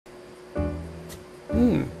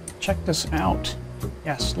Check this out.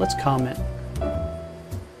 Yes, let's comment.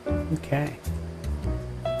 Okay.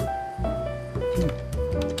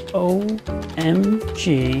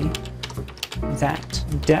 OMG, that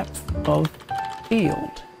depth of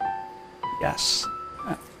field. Yes.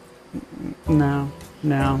 No.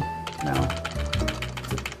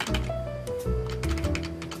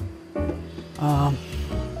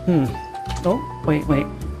 Oh, wait.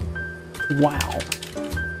 Wow.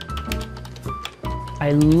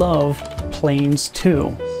 I love planes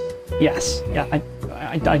too. Yes, yeah, I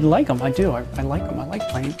like them. I do. I like them. I like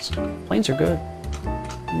planes. Planes are good.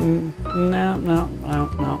 No.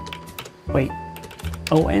 Wait.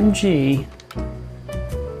 OMG.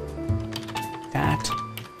 That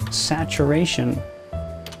saturation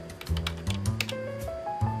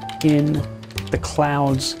in the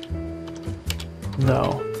clouds,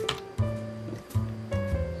 though.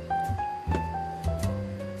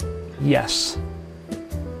 Yes.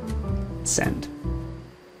 Send.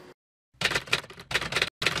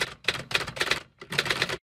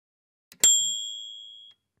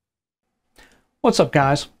 What's up,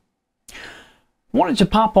 guys? Wanted to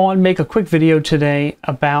pop on, make a quick video today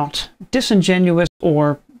about disingenuous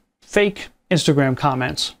or fake Instagram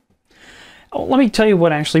comments. Let me tell you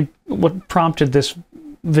what prompted this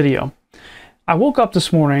video. I woke up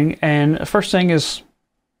this morning and first thing is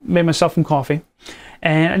made myself some coffee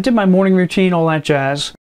and I did my morning routine, all that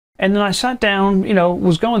jazz. And then I sat down,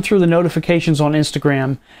 was going through the notifications on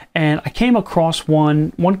Instagram and I came across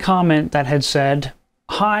one comment that had said,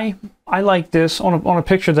 "Hi, I like this," on a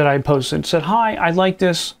picture that I had posted. It said, "Hi, I like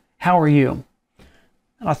this. How are you?"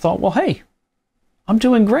 And I thought, well, hey, I'm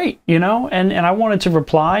doing great, and I wanted to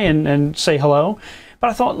reply and say hello.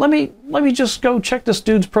 But I thought, let me just go check this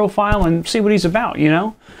dude's profile and see what he's about,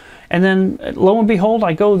 And then lo and behold,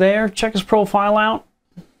 I go there, check his profile out.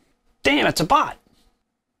 Damn, it's a bot.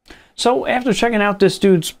 So after checking out this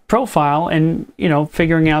dude's profile and,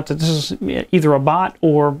 figuring out that this is either a bot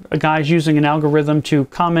or a guy's using an algorithm to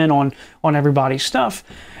comment on everybody's stuff,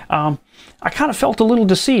 I kind of felt a little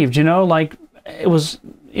deceived, like it was,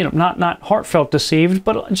 not heartfelt deceived,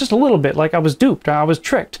 but just a little bit like I was duped, I was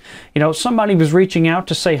tricked. Somebody was reaching out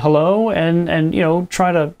to say hello and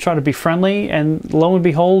try to be friendly, and lo and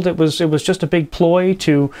behold, it was just a big ploy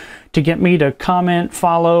to get me to comment,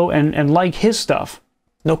 follow, and like his stuff.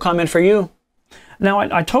 No comment for you. Now,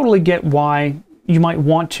 I totally get why you might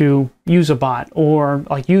want to use a bot or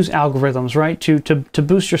use algorithms, right? To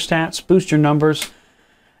boost your stats, boost your numbers.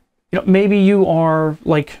 Maybe you are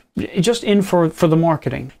just in for the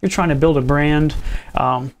marketing. You're trying to build a brand.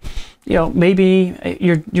 Maybe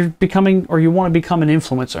you're becoming, or you want to become an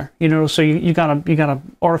influencer. So you gotta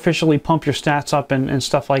artificially pump your stats up and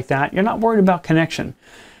stuff like that. You're not worried about connection.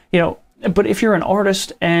 But if you're an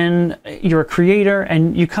artist and you're a creator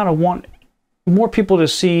and you kind of want more people to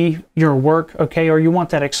see your work, okay, or you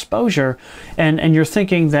want that exposure, and you're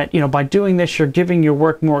thinking that, by doing this, you're giving your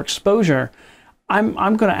work more exposure, I'm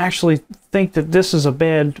going to actually think that this is a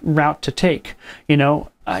bad route to take,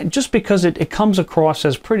 just because it comes across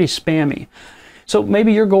as pretty spammy. So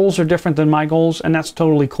maybe your goals are different than my goals, and that's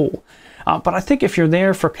totally cool. But I think if you're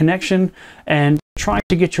there for connection and trying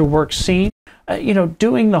to get your work seen,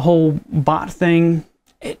 doing the whole bot thing,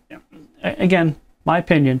 again, my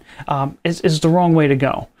opinion, is the wrong way to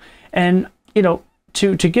go. And,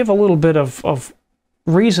 to give a little bit of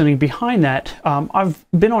reasoning behind that, I've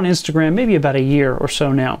been on Instagram maybe about a year or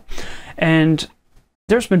so now. And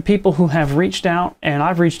there's been people who have reached out, and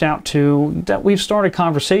I've reached out to, that we've started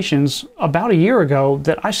conversations about a year ago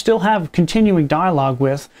that I still have continuing dialogue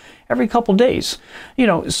with every couple days.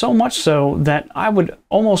 So much so that I would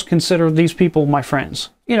almost consider these people my friends.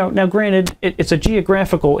 Now granted, it's a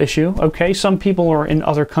geographical issue, okay? Some people are in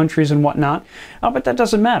other countries and whatnot, but that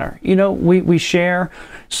doesn't matter. We share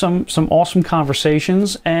some awesome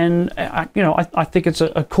conversations, and I think it's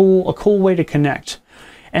a cool way to connect.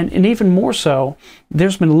 And even more so,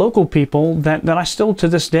 there's been local people that I still, to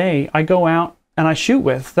this day, I go out and I shoot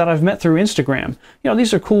with, that I've met through Instagram.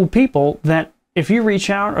 These are cool people that if you reach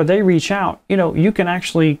out or they reach out, you can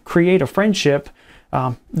actually create a friendship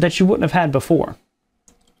that you wouldn't have had before.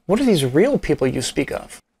 What are these real people you speak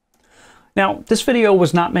of? Now, this video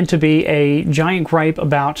was not meant to be a giant gripe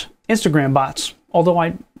about Instagram bots, although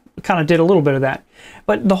I kind of did a little bit of that.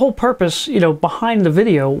 But the whole purpose, behind the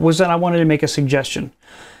video was that I wanted to make a suggestion.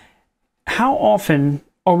 How often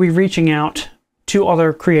are we reaching out to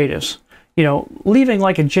other creatives? Leaving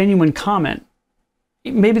a genuine comment.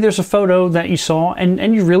 Maybe there's a photo that you saw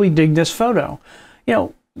and you really dig this photo.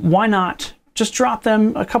 Why not just drop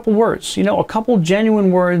them a couple words, you know, a couple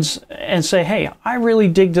genuine words, and say, hey, I really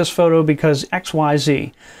dig this photo because X, Y,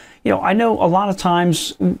 Z. You know, I know a lot of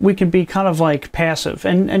times we can be kind of like passive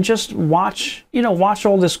and just watch, you know, watch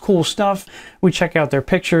all this cool stuff. We check out their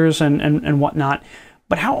pictures and whatnot.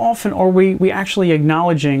 But how often are we actually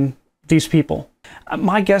acknowledging these people?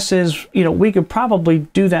 My guess is, you know, we could probably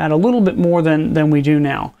do that a little bit more than we do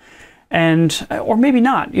now. And, or maybe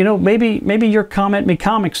not, you know, maybe you're comment me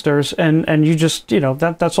comicsters and you just, you know,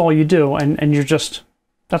 that's all you do, and you're just,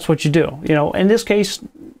 that's what you do. You know, in this case,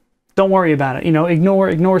 don't worry about it, you know,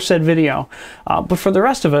 ignore said video. But for the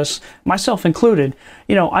rest of us, myself included,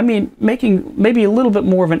 you know, I mean, making maybe a little bit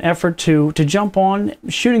more of an effort to jump on,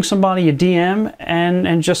 shooting somebody a DM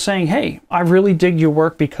and just saying, hey, I really dig your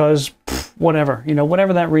work because whatever, you know,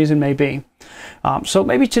 whatever that reason may be. So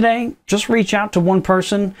maybe today, just reach out to one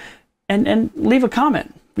person and leave a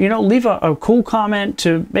comment, you know, leave a cool comment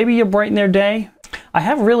to maybe you brighten their day. I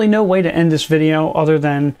have really no way to end this video other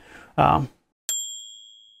than